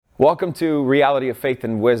Welcome to Reality of Faith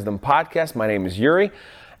and Wisdom podcast. My name is Yuri,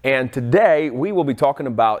 and today we will be talking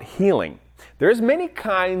about healing. There's many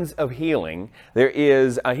kinds of healing. There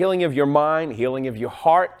is a healing of your mind, healing of your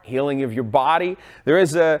heart, healing of your body.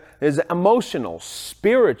 There's emotional,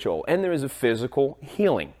 spiritual, and there is a physical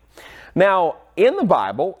healing. Now, in the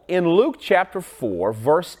Bible, in Luke chapter 4,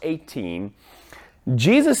 verse 18,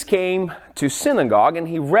 Jesus came to synagogue and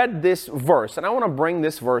he read this verse, and I want to bring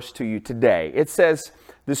this verse to you today. It says,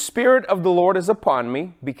 "The Spirit of the Lord is upon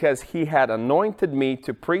me, because he had anointed me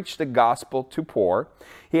to preach the gospel to poor.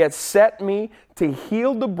 He had set me to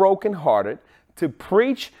heal the brokenhearted, to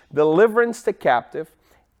preach deliverance to captive,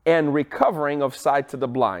 and recovering of sight to the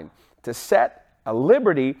blind, to set at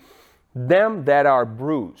liberty them that are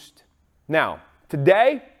bruised." Now,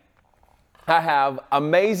 today, I have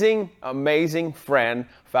amazing friend,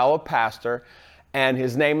 fellow pastor, and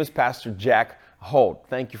his name is Pastor Jack Holt.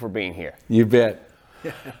 Thank you for being here. You bet.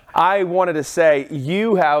 I wanted to say,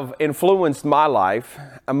 you have influenced my life.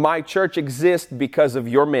 My church exists because of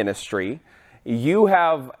your ministry. You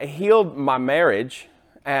have healed my marriage,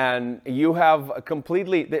 and you have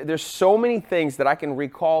completely, there's so many things that I can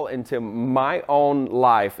recall into my own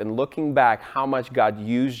life, and looking back how much God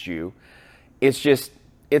used you.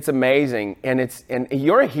 It's amazing, and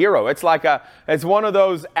you're a hero. It's one of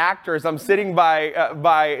those actors. I'm sitting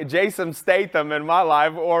by Jason Statham in my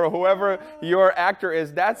life, or whoever your actor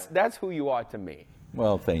is. That's who you are to me.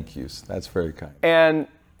 Well, thank you. That's very kind.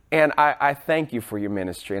 And I thank you for your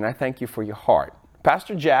ministry, and I thank you for your heart.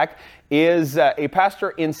 Pastor Jack is a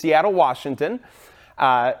pastor in Seattle, Washington.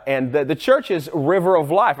 And the church is River of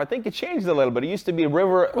Life. I think it changed a little bit. It used to be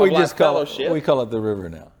River of Life Fellowship. We call it the River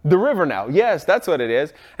now. The River now. Yes, that's what it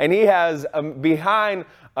is. And he has behind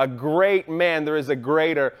a great man, there is a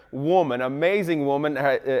greater woman, amazing woman.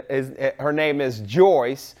 Her name is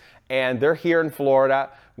Joyce. And they're here in Florida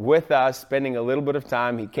with us, spending a little bit of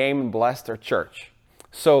time. He came and blessed our church.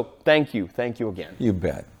 So thank you. Thank you again. You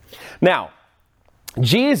bet. Now,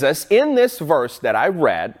 Jesus, in this verse that I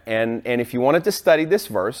read, and if you wanted to study this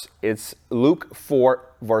verse, it's Luke 4,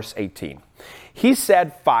 verse 18. He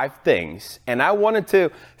said 5 things, and I wanted to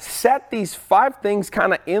set these 5 things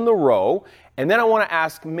kind of in the row, and then I want to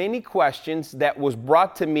ask many questions that was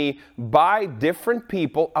brought to me by different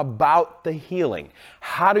people about the healing.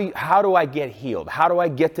 How do I get healed? How do I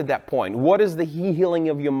get to that point? What is the healing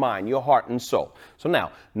of your mind, your heart, and soul? So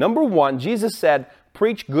now, number 1, Jesus said,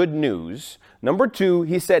 preach good news. Number 2,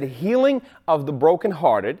 he said healing of the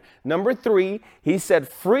brokenhearted. Number 3, he said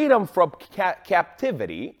freedom from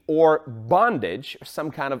captivity or bondage, or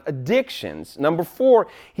some kind of addictions. Number 4,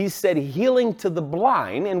 he said healing to the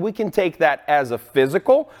blind, and we can take that as a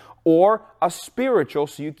physical or a spiritual,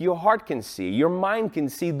 so your heart can see, your mind can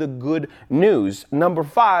see the good news. Number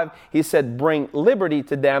 5, he said bring liberty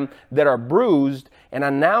to them that are bruised, and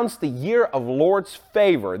announce the year of Lord's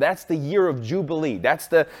favor. That's the year of Jubilee. That's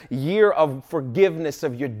the year of forgiveness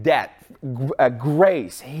of your debt,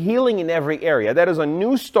 grace, healing in every area. That is a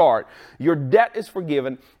new start. Your debt is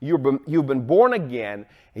forgiven. You've been born again.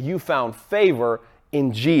 And you found favor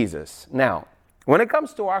in Jesus. Now, when it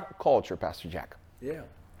comes to our culture, Pastor Jack,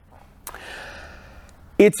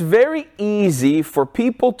 it's very easy for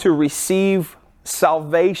people to receive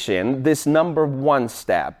salvation, this number 1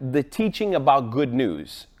 step, the teaching about good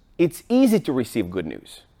news. It's easy to receive good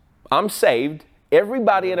news. I'm saved.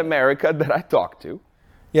 Everybody in America that I talk to,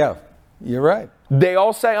 yeah, you're right. They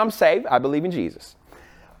all say, I'm saved. I believe in Jesus.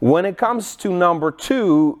 When it comes to number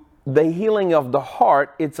 2, the healing of the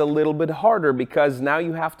heart, it's a little bit harder, because now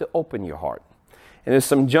you have to open your heart, and there's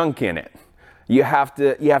some junk in it. You have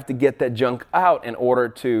to get that junk out in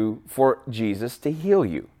order for Jesus to heal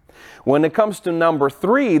you. When it comes to number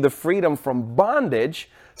 3, the freedom from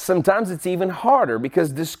bondage, sometimes it's even harder,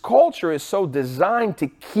 because this culture is so designed to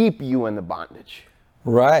keep you in the bondage.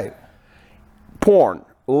 Right. Porn,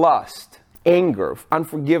 lust, anger,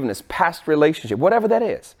 unforgiveness, past relationship, whatever that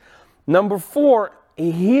is. Number 4,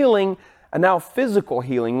 healing, and now physical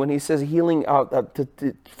healing, when he says healing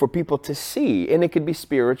for people to see, and it could be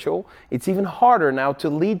spiritual. It's even harder now to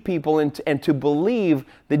lead people and to believe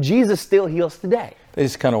that Jesus still heals today. They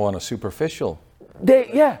just kind of want a superficial.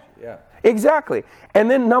 Yeah, exactly. And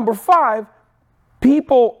then number 5,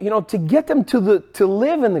 people, to get them to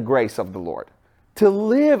live in the grace of the Lord, to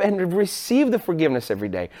live and receive the forgiveness every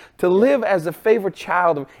day, to live as a favorite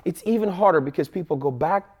child. It's even harder, because people go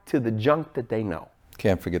back to the junk that they know.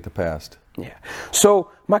 Can't forget the past. Yeah. So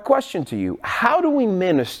my question to you, how do we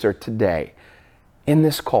minister today in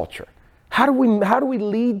this culture? How do we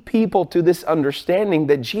lead people to this understanding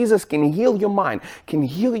that Jesus can heal your mind, can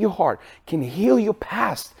heal your heart, can heal your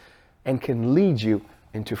past, and can lead you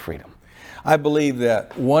into freedom. I believe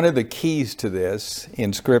that one of the keys to this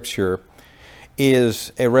in Scripture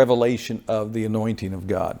is a revelation of the anointing of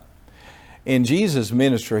God. In Jesus'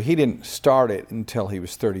 ministry, he didn't start it until he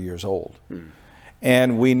was 30 years old.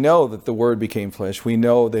 And we know that the Word became flesh. We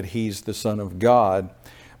know that he's the Son of God.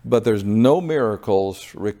 But there's no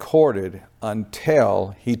miracles recorded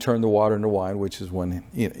until he turned the water into wine, which is when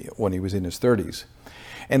he was in his 30s.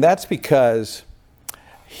 And that's because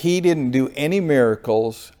he didn't do any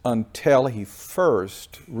miracles until he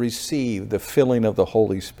first received the filling of the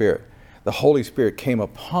Holy Spirit. The Holy Spirit came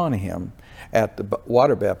upon him at the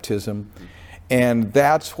water baptism, and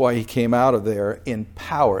that's why he came out of there in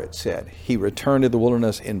power, it said. He returned to the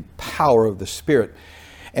wilderness in power of the Spirit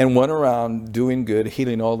and went around doing good,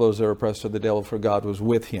 healing all those that are oppressed of the devil, for God was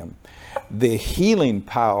with him. The healing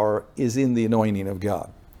power is in the anointing of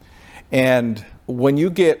God. And when you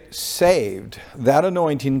get saved, that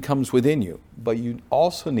anointing comes within you, but you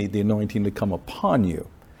also need the anointing to come upon you.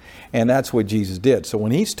 And that's what Jesus did. So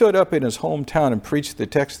when he stood up in his hometown and preached the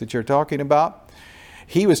text that you're talking about,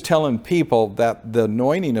 he was telling people that the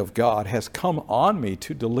anointing of God has come on me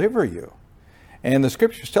to deliver you. And the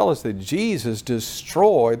Scriptures tell us that Jesus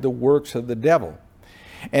destroyed the works of the devil.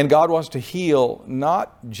 And God wants to heal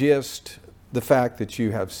not just the fact that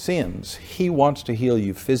you have sins. He wants to heal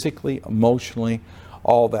you physically, emotionally,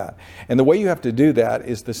 all that. And the way you have to do that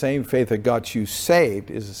is the same faith that got you saved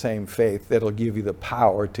is the same faith that'll give you the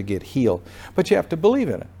power to get healed. But you have to believe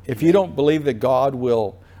in it. If you don't believe that God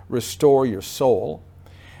will restore your soul,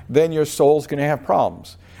 then your soul's going to have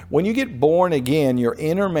problems. When you get born again, your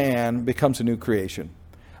inner man becomes a new creation.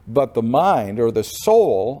 But the mind or the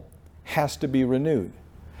soul has to be renewed.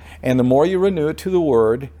 And the more you renew it to the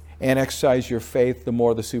Word and exercise your faith, the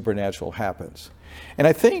more the supernatural happens. And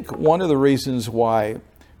I think one of the reasons why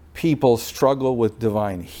people struggle with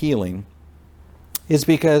divine healing is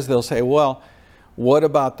because they'll say, well, what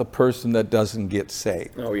about the person that doesn't get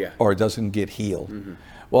saved? Oh, yeah. Or doesn't get healed?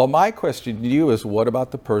 Well, my question to you is, what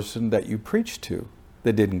about the person that you preached to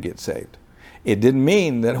that didn't get saved? It didn't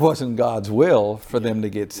mean that it wasn't God's will for them to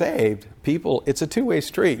get saved. People, it's a two-way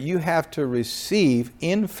street. You have to receive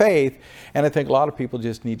in faith, and I think a lot of people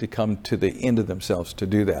just need to come to the end of themselves to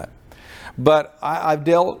do that. But I've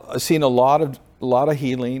seen a lot of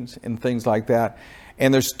healings and things like that,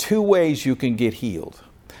 and there's two ways you can get healed.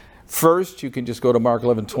 First, you can just go to Mark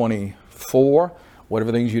 11:24.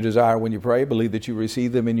 Whatever things you desire when you pray, believe that you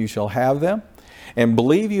receive them and you shall have them. And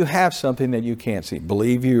believe you have something that you can't see.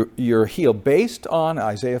 Believe you're healed based on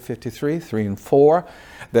Isaiah 53:3-4,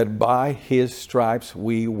 that by his stripes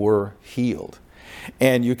we were healed.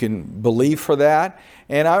 And you can believe for that.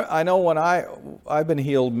 And I know when I've been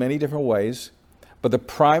healed many different ways, but the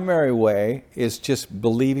primary way is just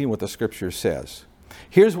believing what the Scripture says.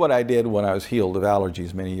 Here's what I did when I was healed of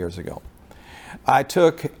allergies many years ago. I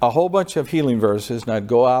took a whole bunch of healing verses and I'd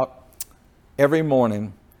go out every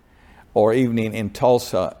morning or evening in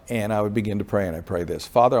Tulsa and I would begin to pray, and I pray this: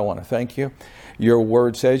 Father, I want to thank you. Your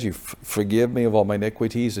word says you forgive me of all my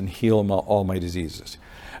iniquities and heal all my diseases.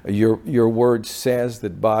 Your word says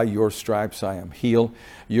that by your stripes I am healed.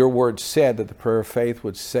 Your word said that the prayer of faith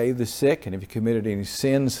would save the sick, and if you committed any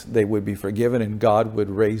sins, they would be forgiven and God would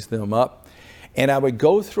raise them up. And I would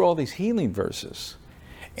go through all these healing verses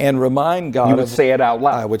and remind God. You would say it out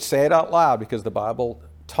loud. I would say it out loud because the Bible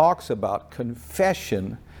talks about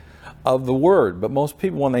confession of the word. But most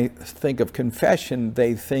people, when they think of confession,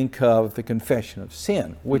 they think of the confession of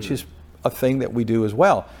sin, which is a thing that we do as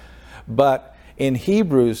well. But in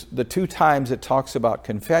Hebrews, the two times it talks about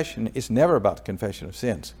confession, it's never about the confession of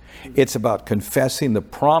sins. It's about confessing the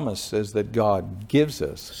promises that God gives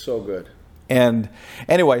us. So good. And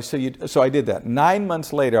anyway, so I did that. 9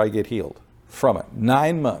 months later, I get healed from it.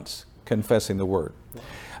 9 months confessing the word.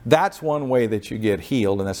 That's one way that you get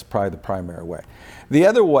healed, and that's probably the primary way. The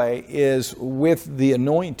other way is with the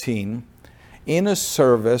anointing in a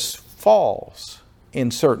service falls in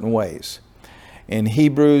certain ways. In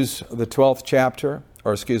Hebrews, the 12th chapter,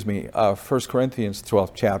 1 Corinthians,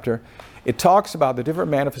 12th chapter, it talks about the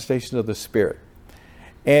different manifestations of the Spirit.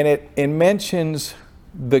 And it mentions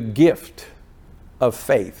the gift of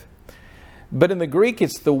faith. But in the Greek,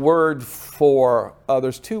 it's the word for,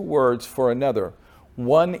 there's two words for another.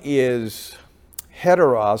 One is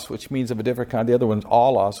heteros, which means of a different kind. The other one's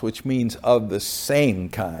allos, which means of the same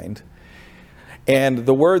kind. And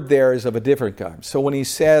the word there is of a different kind. So when he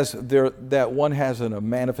says that one has a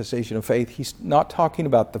manifestation of faith, he's not talking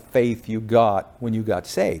about the faith you got when you got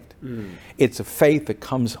saved. It's a faith that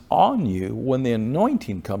comes on you when the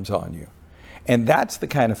anointing comes on you. And that's the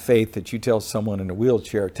kind of faith that you tell someone in a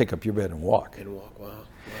wheelchair, take up your bed and walk. Wow.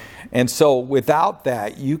 And so without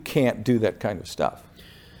that, you can't do that kind of stuff.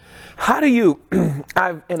 How do you,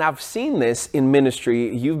 I've seen this in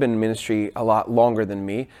ministry. You've been in ministry a lot longer than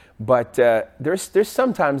me, but there's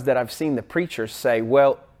sometimes that I've seen the preachers say,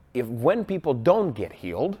 well, when people don't get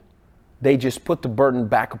healed, they just put the burden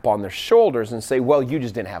back upon their shoulders and say, well, you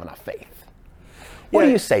just didn't have enough faith. What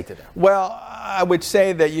do you say to them? Well, I would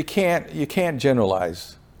say that you can't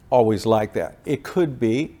generalize always like that. It could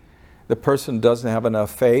be the person doesn't have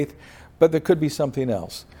enough faith, but there could be something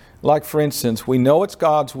else. Like, for instance, we know it's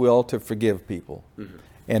God's will to forgive people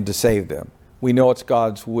and to save them. We know it's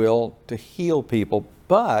God's will to heal people,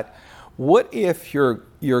 but what if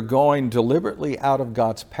you're going deliberately out of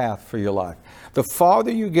God's path for your life? The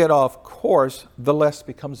farther you get off course, the less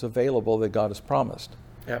becomes available that God has promised.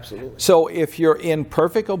 Absolutely. So if you're in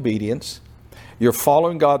perfect obedience, you're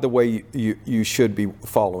following God the way you should be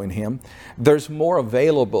following Him, there's more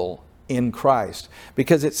available in Christ.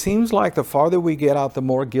 Because it seems like the farther we get out, the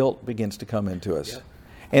more guilt begins to come into us. Yep.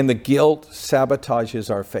 And the guilt sabotages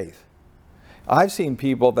our faith. I've seen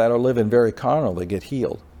people that are living very carnal that get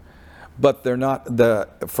healed. But they're not,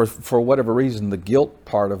 for whatever reason, the guilt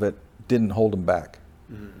part of it didn't hold them back.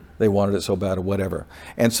 They wanted it so bad or whatever.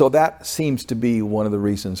 And so that seems to be one of the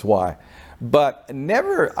reasons why. But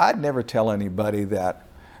I'd never tell anybody that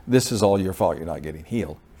this is all your fault, you're not getting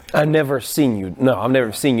healed. I've never seen you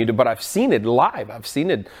do, but I've seen it live. I've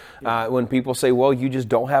seen it when people say, well, you just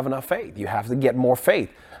don't have enough faith. You have to get more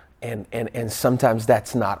faith. And sometimes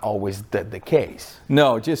that's not always the case.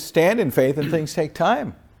 No, just stand in faith and things take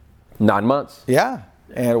time. 9 months. Yeah.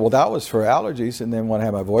 And well, that was for allergies. And then when I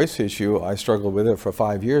had my voice issue, I struggled with it for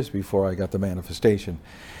 5 years before I got the manifestation.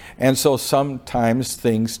 And so sometimes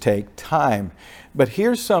things take time. But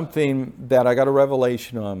here's something that I got a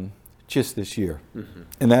revelation on just this year.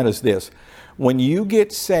 And that is this. When you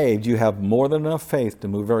get saved, you have more than enough faith to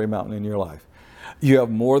move every mountain in your life. You have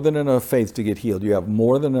more than enough faith to get healed. You have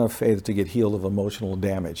more than enough faith to get healed of emotional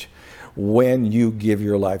damage when you give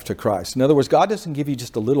your life to Christ. In other words, God doesn't give you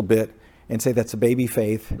just a little bit and say that's a baby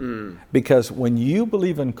faith. Because when you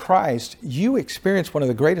believe in Christ, you experience one of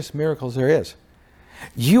the greatest miracles there is.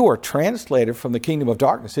 You are translated from the kingdom of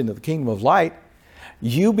darkness into the kingdom of light.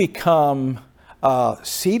 You become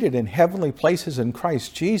seated in heavenly places in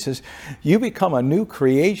Christ Jesus. You become a new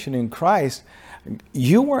creation in Christ.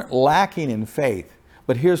 You weren't lacking in faith,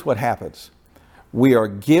 but here's what happens. We are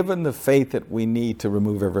given the faith that we need to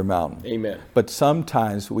remove every mountain. Amen. But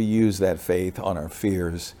sometimes we use that faith on our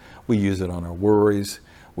fears. We use it on our worries.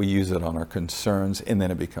 We use it on our concerns, and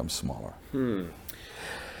then it becomes smaller.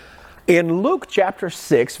 In Luke chapter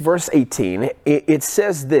 6, verse 18, it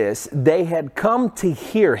says this, they had come to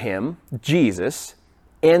hear him, Jesus,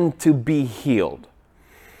 and to be healed.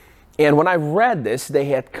 And when I read this, they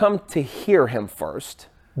had come to hear him first,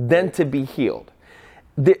 then to be healed.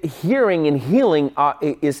 The hearing and healing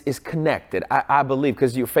is connected, I believe,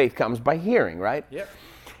 because your faith comes by hearing, right? Yep.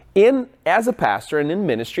 As a pastor and in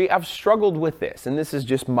ministry, I've struggled with this, and this is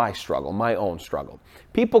just my struggle, my own struggle.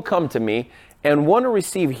 People come to me and want to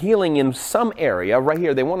receive healing in some area right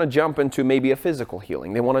here. They want to jump into maybe a physical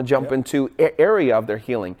healing. They want to jump into an area of their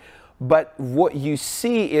healing. But what you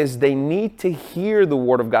see is they need to hear the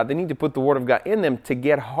Word of God. They need to put the Word of God in them to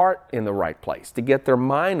get heart in the right place, to get their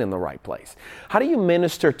mind in the right place. How do you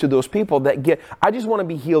minister to those people that I just want to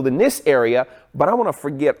be healed in this area, but I want to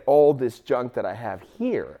forget all this junk that I have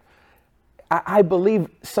here? I believe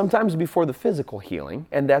sometimes before the physical healing,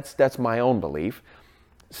 and that's my own belief,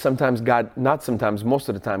 sometimes God, not sometimes, most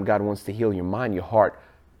of the time, God wants to heal your mind, your heart,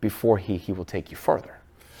 before He will take you further.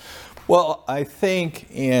 Well, I think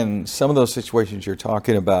in some of those situations you're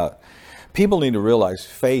talking about, people need to realize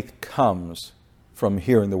faith comes from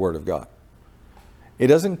hearing the Word of God. It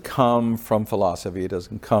doesn't come from philosophy. It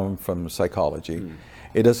doesn't come from psychology.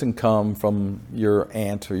 It doesn't come from your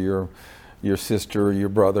aunt or your sister or your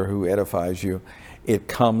brother who edifies you. It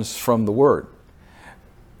comes from the Word.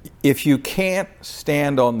 If you can't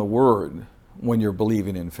stand on the Word when you're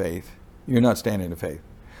believing in faith, you're not standing in faith.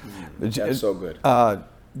 That's so good.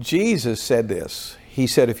 Jesus said this. He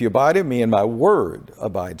said, if you abide in me and my word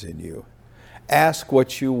abides in you, ask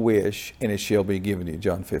what you wish and it shall be given you.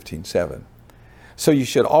 John 15:7. So you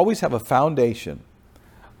should always have a foundation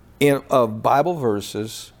of Bible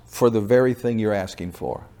verses for the very thing you're asking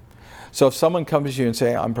for. So if someone comes to you and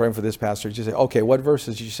say, I'm praying for this pastor, you say, okay, what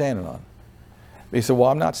verses are you standing on? He said, well,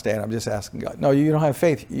 I'm not standing, I'm just asking God. No, you don't have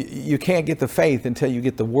faith. You can't get the faith until you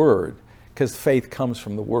get the word, because faith comes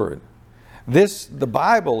from the word. The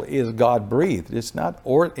Bible is God-breathed. It's not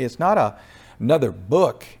another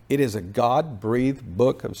book. It is a God-breathed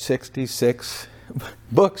book of 66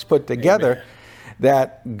 books put together. Amen.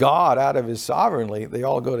 that God, out of his sovereignty, they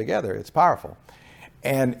all go together. It's powerful.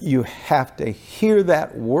 And you have to hear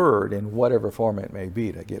that word in whatever form it may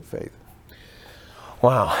be to get faith.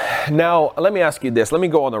 Wow. Now, let me ask you this. Let me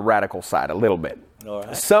go on the radical side a little bit. All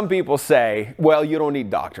right. Some people say, well, you don't need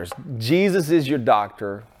doctors. Jesus is your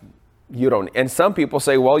doctor. You don't. And some people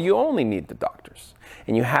say, well, you only need the doctors.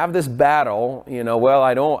 And you have this battle,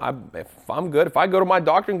 well, if I'm good, if I go to my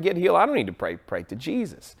doctor and get healed, I don't need to pray to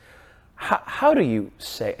Jesus. How do you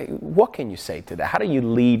say, what can you say to that? How do you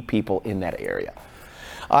lead people in that area?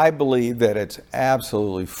 I believe that it's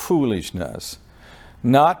absolutely foolishness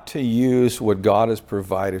not to use what God has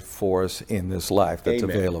provided for us in this life that's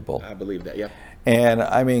Amen. Available. I believe that, yeah. And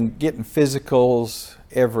I mean, getting physicals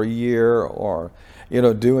every year or,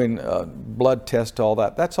 doing blood tests, all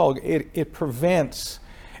that, that's all, it prevents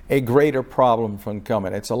a greater problem from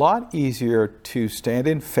coming. It's a lot easier to stand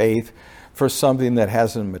in faith for something that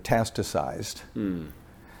hasn't metastasized.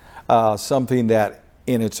 Something that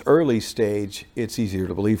in its early stage, it's easier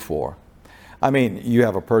to believe for. I mean, you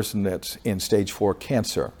have a person that's in stage 4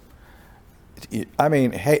 cancer. I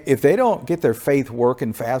mean, hey, if they don't get their faith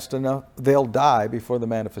working fast enough, they'll die before the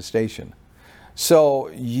manifestation. So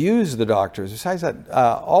use the doctors. Besides that,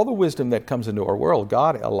 all the wisdom that comes into our world,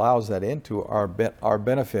 God allows that into our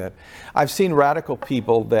benefit. I've seen radical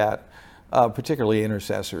people that, particularly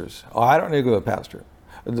intercessors, I don't need to go to the pastor,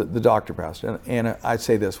 the doctor pastor. And I'd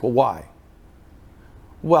say this, well, why?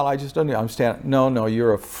 Well, I just don't know. No,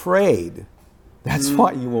 you're afraid. That's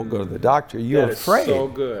why you won't go to the doctor. You're afraid. So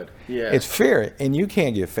good. Yeah. It's fear, and you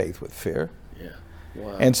can't get faith with fear. Yeah.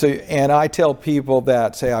 Wow. And I tell people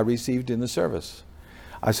that say I received in the service.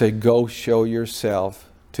 I say go show yourself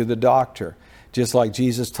to the doctor, just like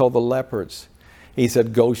Jesus told the lepers. He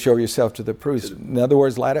said go show yourself to the priest. In other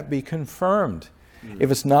words, let it be confirmed. If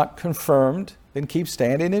it's not confirmed, then keep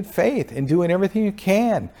standing in faith and doing everything you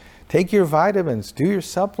can. Take your vitamins, do your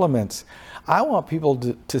supplements. I want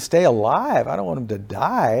people to stay alive. I don't want them to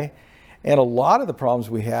die. And a lot of the problems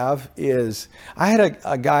we have is, I had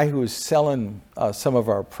a guy who was selling some of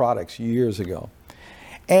our products years ago.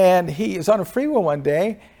 And he is on a freeway one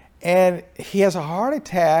day, and he has a heart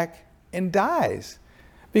attack and dies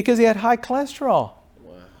because he had high cholesterol.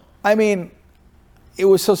 Wow. I mean, it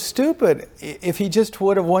was so stupid. If he just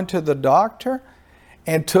would have went to the doctor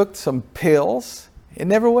and took some pills, it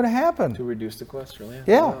never would have happened. To reduce the cholesterol, yeah.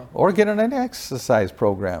 Yeah, Wow. or get on an exercise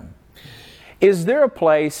program. Is there a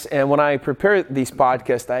place, and when I prepare these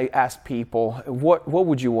podcasts, I ask people, what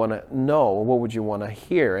would you want to know? What would you want to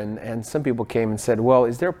hear? And some people came and said, well,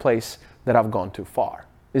 is there a place that I've gone too far?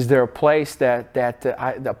 Is there a place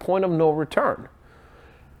the point of no return?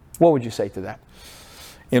 What would you say to that?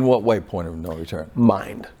 In what way, point of no return?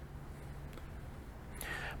 Mind.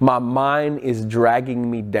 My mind is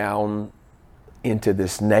dragging me down into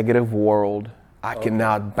this negative world. I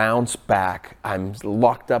cannot bounce back. I'm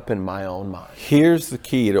locked up in my own mind. Here's the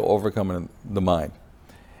key to overcoming the mind.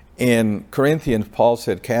 In Corinthians, Paul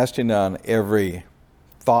said, casting down every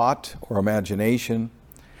thought or imagination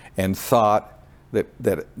and thought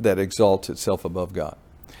that exalts itself above God.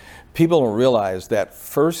 People don't realize that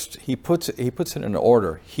first he puts it in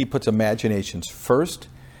order. He puts imaginations first,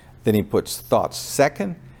 then he puts thoughts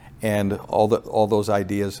second, and all those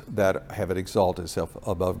ideas that have it exalted itself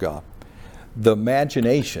above God. The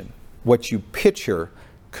imagination, what you picture,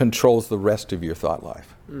 controls the rest of your thought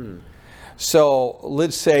life. So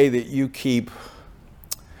let's say that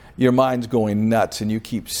your mind's going nuts and you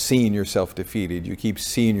keep seeing yourself defeated. You keep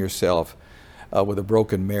seeing yourself with a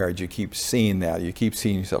broken marriage. You keep seeing that. You keep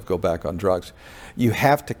seeing yourself go back on drugs. You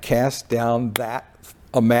have to cast down that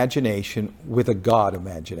imagination with a God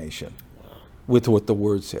imagination, with what the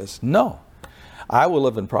Word says. No, I will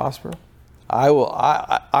live and prosper. I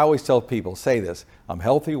always tell people, say this, I'm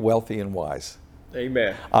healthy, wealthy, and wise.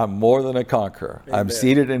 Amen. I'm more than a conqueror. Amen. I'm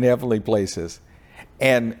seated in heavenly places.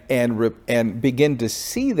 And begin to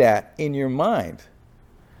see that in your mind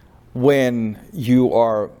when you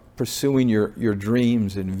are pursuing your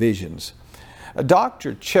dreams and visions.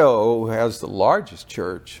 Dr. Cho, who has the largest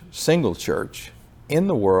church, single church in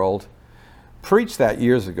the world, preached that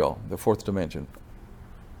years ago, the fourth dimension.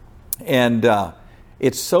 And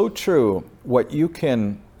it's so true. What you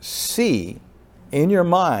can see in your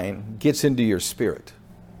mind gets into your spirit.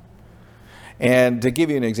 And to give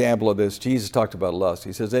you an example of this, Jesus talked about lust.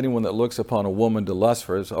 He says, anyone that looks upon a woman to lust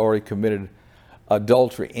for has already committed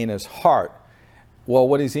adultery in his heart. Well,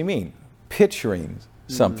 what does he mean? Picturing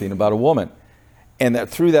something about a woman. And that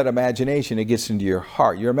through that imagination, it gets into your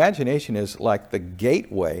heart. Your imagination is like the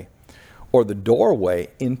gateway or the doorway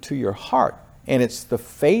into your heart. And it's the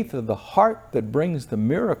faith of the heart that brings the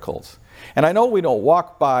miracles. And I know we don't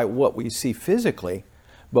walk by what we see physically,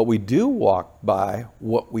 but we do walk by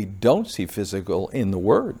what we don't see physical in the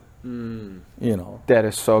Word. You know. That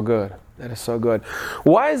is so good. That is so good.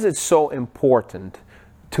 Why is it so important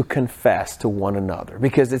to confess to one another?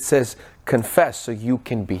 Because it says confess so you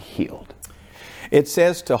can be healed. It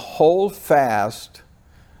says to hold fast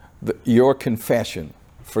your confession,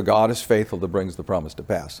 for God is faithful that brings the promise to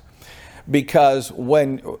pass. Because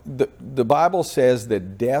when the Bible says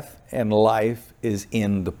that death and life is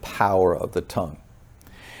in the power of the tongue.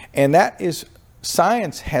 And that is,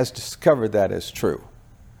 science has discovered that is true.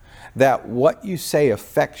 That what you say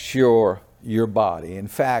affects your body. In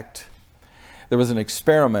fact, there was an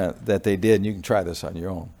experiment that they did, and you can try this on your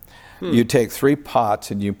own. You take 3 pots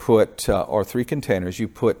and you put, or 3 containers, you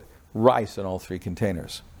put rice in all 3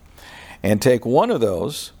 containers. And take one of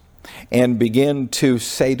those and begin to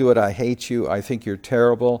say to it, I hate you, I think you're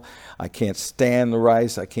terrible, I can't stand the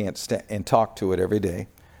rice, I can't stand, and talk to it every day.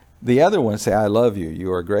 The other one say, I love you,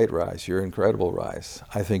 you are great rice, you're incredible rice,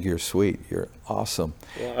 I think you're sweet, you're awesome.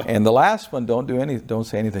 Wow. And the last one, don't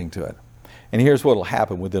say anything to it. And here's what will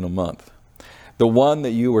happen within a month. The one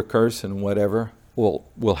that you were cursing, whatever,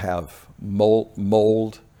 will have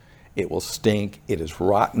mold, it will stink, it is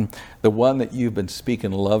rotten. The one that you've been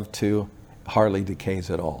speaking love to hardly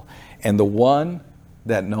decays at all. And the one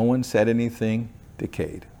that no one said anything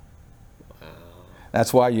decayed. Wow.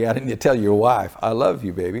 That's why you tell your wife, I love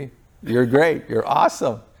you, baby. You're great. You're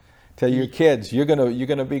awesome. Tell your kids, you're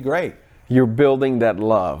gonna be great. You're building that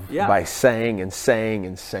love by saying and saying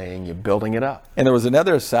and saying. You're building it up. And there was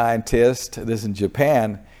another scientist, this in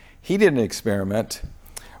Japan, he did an experiment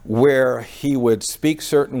where he would speak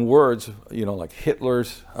certain words, like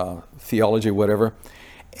Hitler's theology, whatever,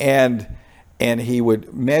 and he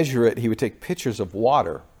would measure it. He would take pictures of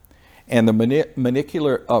water, and the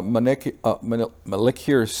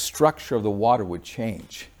molecular structure of the water would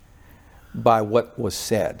change by what was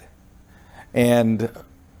said. And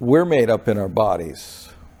we're made up in our bodies.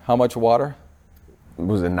 How much water?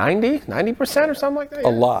 Was it 90% or something like that? A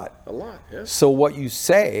lot. A lot, yeah. So what you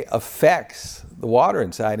say affects the water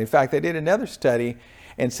inside. In fact, they did another study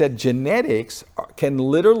and said genetics can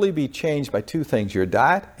literally be changed by 2 things, your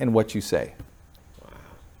diet and what you say. Wow.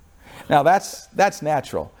 Now that's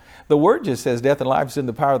natural. The Word just says death and life is in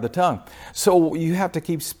the power of the tongue. So you have to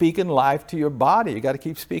keep speaking life to your body. You got to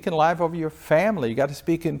keep speaking life over your family. You got to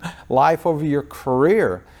speak in life over your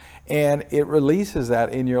career. And it releases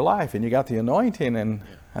that in your life. And you got the anointing, and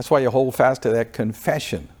that's why you hold fast to that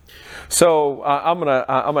confession. So I'm gonna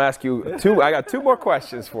ask you 2. I got 2 more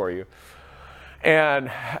questions for you. And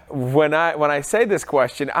when I say this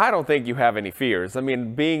question, I don't think you have any fears. I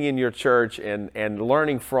mean, being in your church and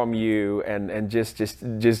learning from you and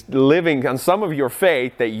just living on some of your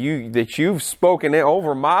faith that you've spoken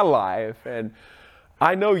over my life, and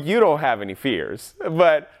I know you don't have any fears,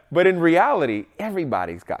 but in reality,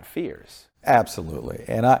 everybody's got fears. Absolutely.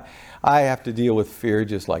 And I have to deal with fear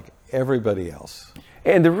just like everybody else.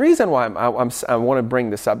 And the reason why I want to bring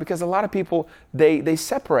this up, because a lot of people, they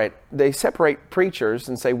separate preachers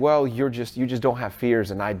and say, well, you just don't have fears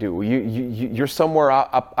and I do. You're somewhere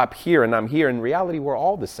up here and I'm here. In reality, we're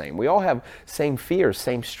all the same. We all have same fears,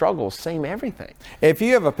 same struggles, same everything. If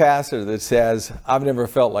you have a pastor that says, I've never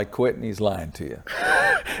felt like quitting, he's lying to you.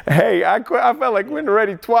 Hey, I felt like quitting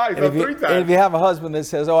already twice or 3 times. And if you have a husband that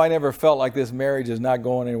says, I never felt like this marriage is not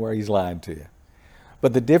going anywhere, he's lying to you.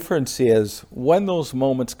 But the difference is when those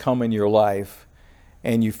moments come in your life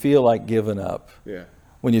and you feel like giving up,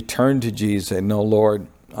 when you turn to Jesus and say, no, Lord,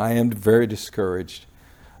 I am very discouraged,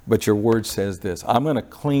 but your word says this. I'm going to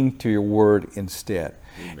cling to your word instead.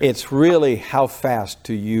 Amen. It's really how fast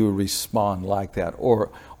do you respond like that? Or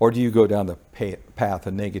do you go down the path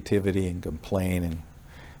of negativity and complain and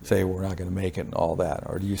say we're not going to make it and all that?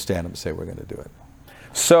 Or do you stand up and say we're going to do it?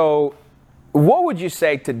 So what would you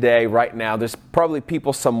say today, right now? There's probably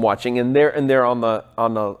people some watching, and they're on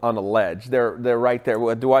the ledge. They're right there.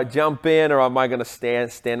 Well, do I jump in, or am I going to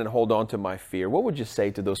stand and hold on to my fear? What would you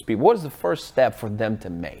say to those people? What is the first step for them to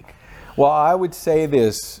make? Well, I would say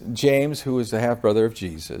this. James, who is the half-brother of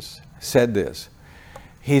Jesus, said this.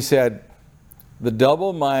 He said, the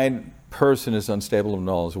double-minded person is unstable in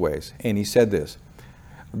all his ways. And he said this,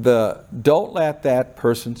 don't let that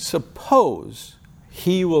person suppose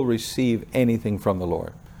he will receive anything from the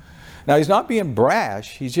Lord. Now, he's not being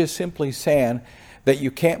brash. He's just simply saying that you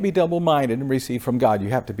can't be double-minded and receive from God. You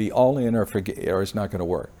have to be all in or it's not going to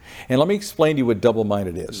work. And let me explain to you what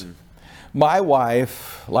double-minded is. My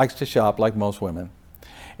wife likes to shop like most women.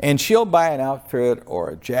 And she'll buy an outfit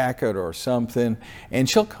or a jacket or something, and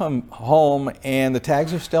she'll come home and the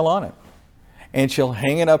tags are still on it. and she'll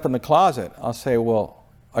hang it up in the closet. I'll say, well,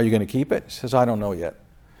 are you going to keep it? She says, I don't know yet.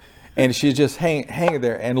 And she just hang it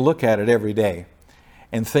there and look at it every day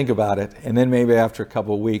and think about it. And then maybe after a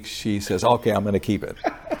couple of weeks, she says, okay, I'm going to keep it.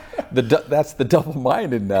 That's the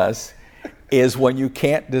double-mindedness, is when you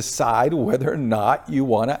can't decide whether or not you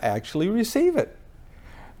want to actually receive it.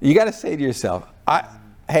 You got to say to yourself,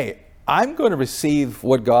 I'm going to receive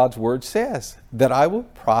what God's Word says, that I will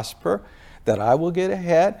prosper, that I will get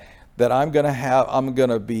ahead, that I'm going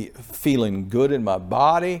to be feeling good in my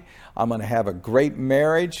body, I'm going to have a great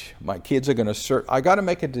marriage, my kids are going to serve. I got to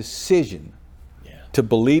make a decision to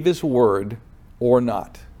believe His Word or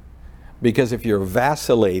not. Because if you're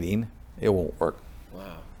vacillating, it won't work.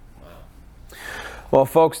 Well,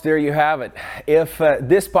 folks, there you have it. If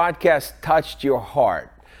this podcast touched your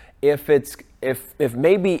heart, if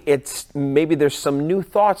maybe there's some new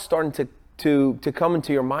thoughts starting to come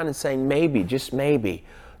into your mind and saying maybe,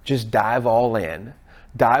 just dive all in.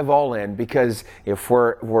 Dive all in, because if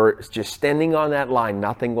we're just standing on that line,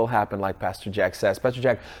 nothing will happen, like Pastor Jack says. Pastor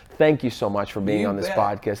Jack, thank you so much for being on this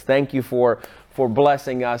podcast. Thank you for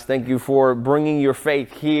blessing us. Thank you for bringing your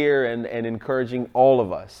faith here and encouraging all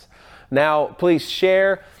of us. Now, please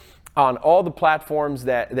share on all the platforms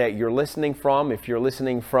that you're listening from. If you're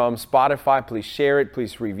listening from Spotify, please share it.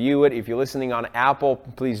 Please review it. If you're listening on Apple,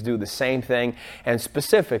 please do the same thing. And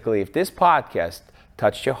specifically, if this podcast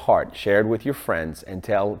touched your heart, share it with your friends, and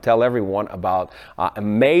tell everyone about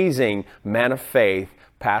amazing man of faith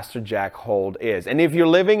Pastor Jack Hold is. And if you're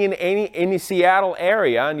living in any Seattle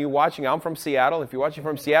area and you're watching, I'm from Seattle. If you're watching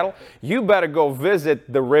from Seattle, you better go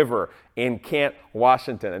visit the river in Kent,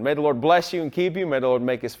 Washington. And may the Lord bless you and keep you. May the Lord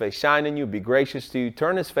make His face shine on you, be gracious to you,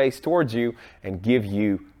 turn His face towards you, and give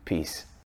you peace.